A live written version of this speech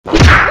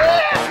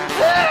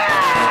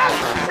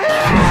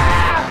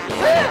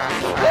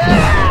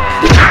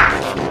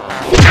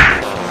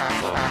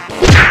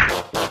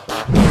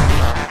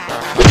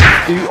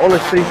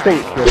actually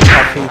think you're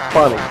fucking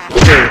funny?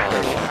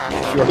 Seriously.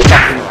 You're a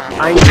fucking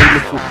angry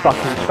little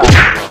fucking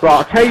spaz. Right,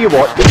 I'll tell you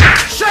what.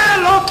 Say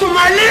hello to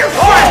my little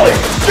friend! Holy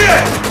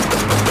shit!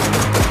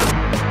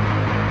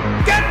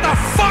 Get the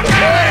fuck out of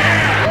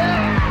here!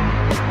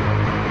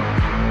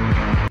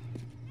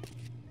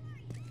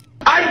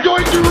 I'm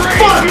going to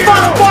rape you!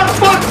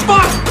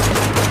 Fuck!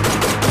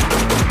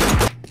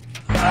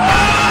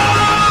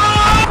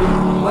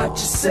 What you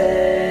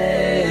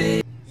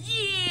say?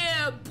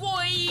 Yeah,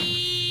 boy!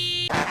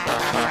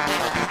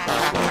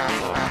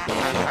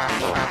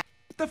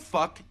 What the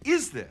fuck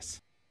is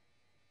this?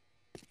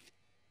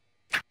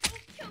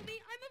 Don't kill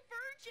me, I'm a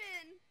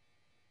virgin!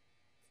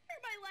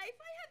 Spare my life,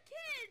 I have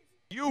kids!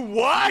 You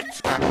what?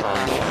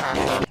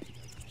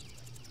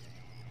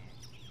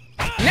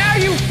 Now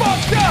you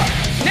fucked up!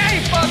 Now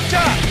you fucked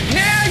up!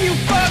 Now you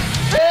fucked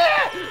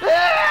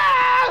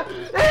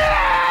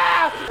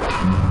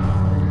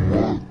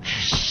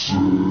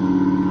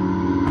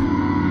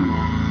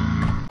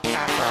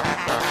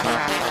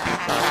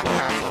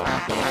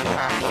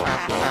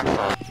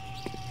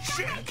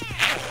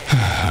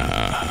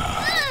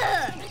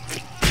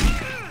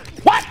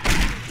What?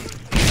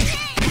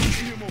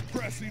 Him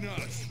oppressing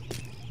us.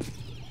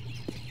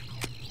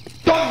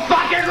 Don't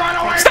fucking run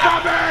away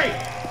from me!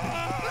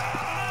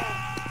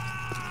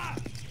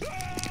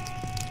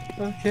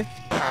 Okay.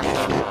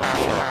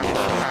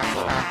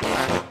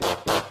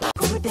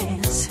 Go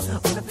dance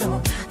on the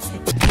floor.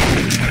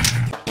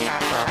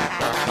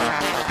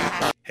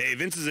 Hey,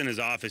 Vince is in his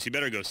office. You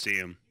better go see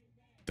him.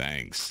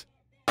 Thanks.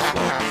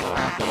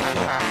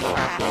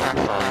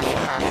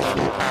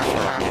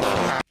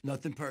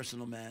 Nothing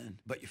personal, man,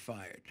 but you're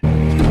fired.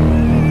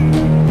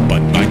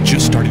 But I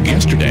just started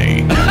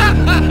yesterday.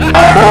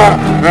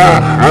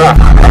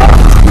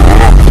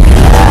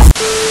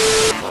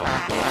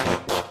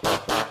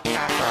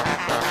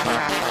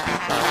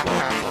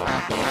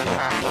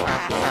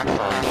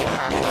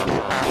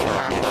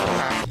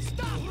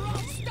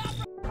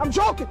 I'm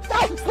joking!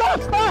 Stop!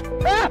 Stop! Stop!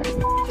 Stop!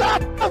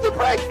 Stop the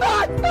brake!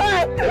 Stop!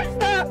 Stop!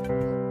 Stop!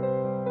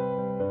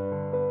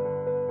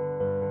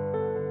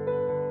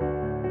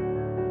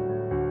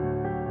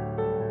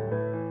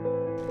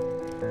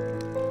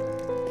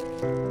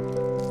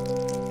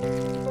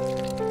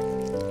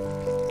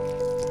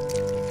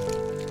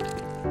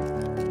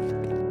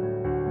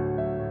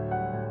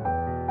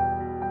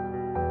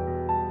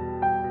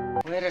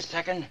 Wait a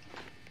second.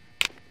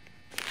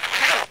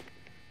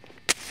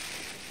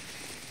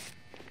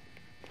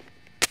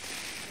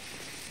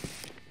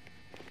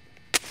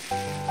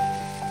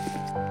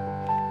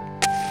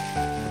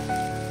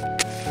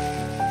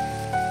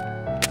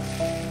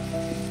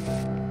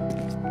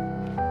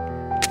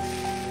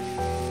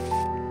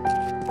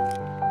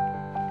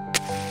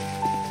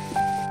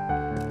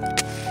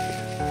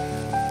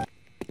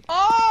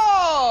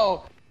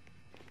 Oh!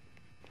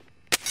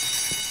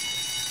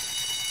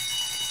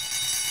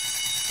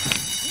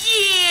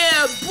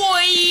 Yeah,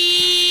 boy!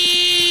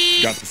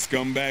 Got the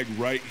scumbag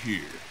right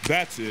here.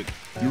 That's it.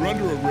 You're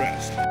under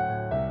arrest.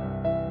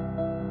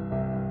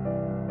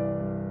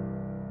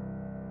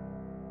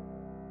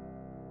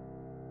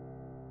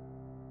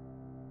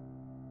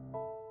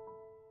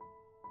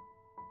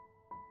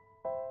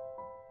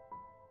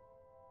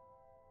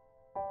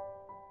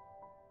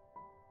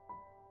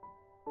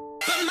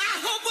 But my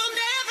hope will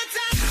never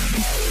die!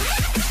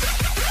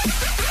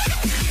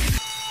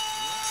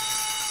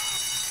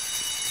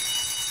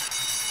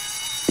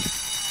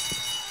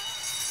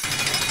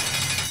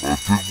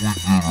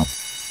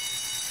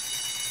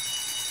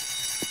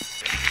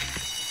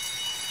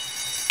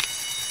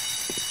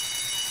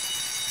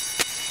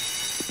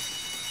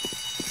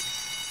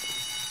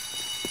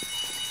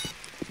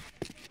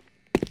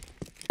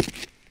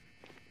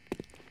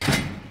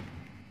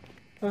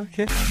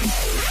 Okay.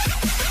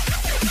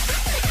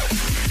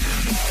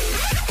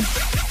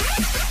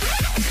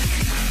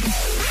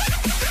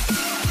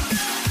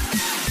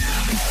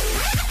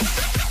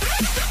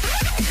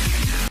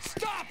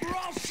 Stop or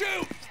I'll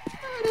shoot!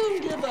 I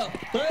don't give a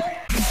fuck.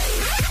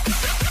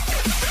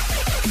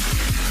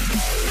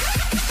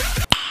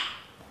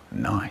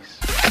 Nice.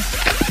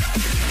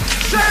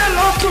 Say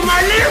hello to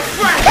my little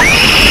friend!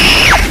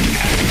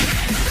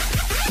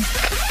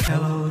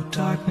 Hello,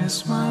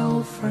 darkness, my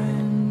old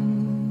friend.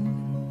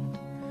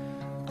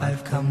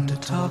 I've come to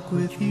talk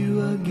with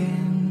you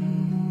again.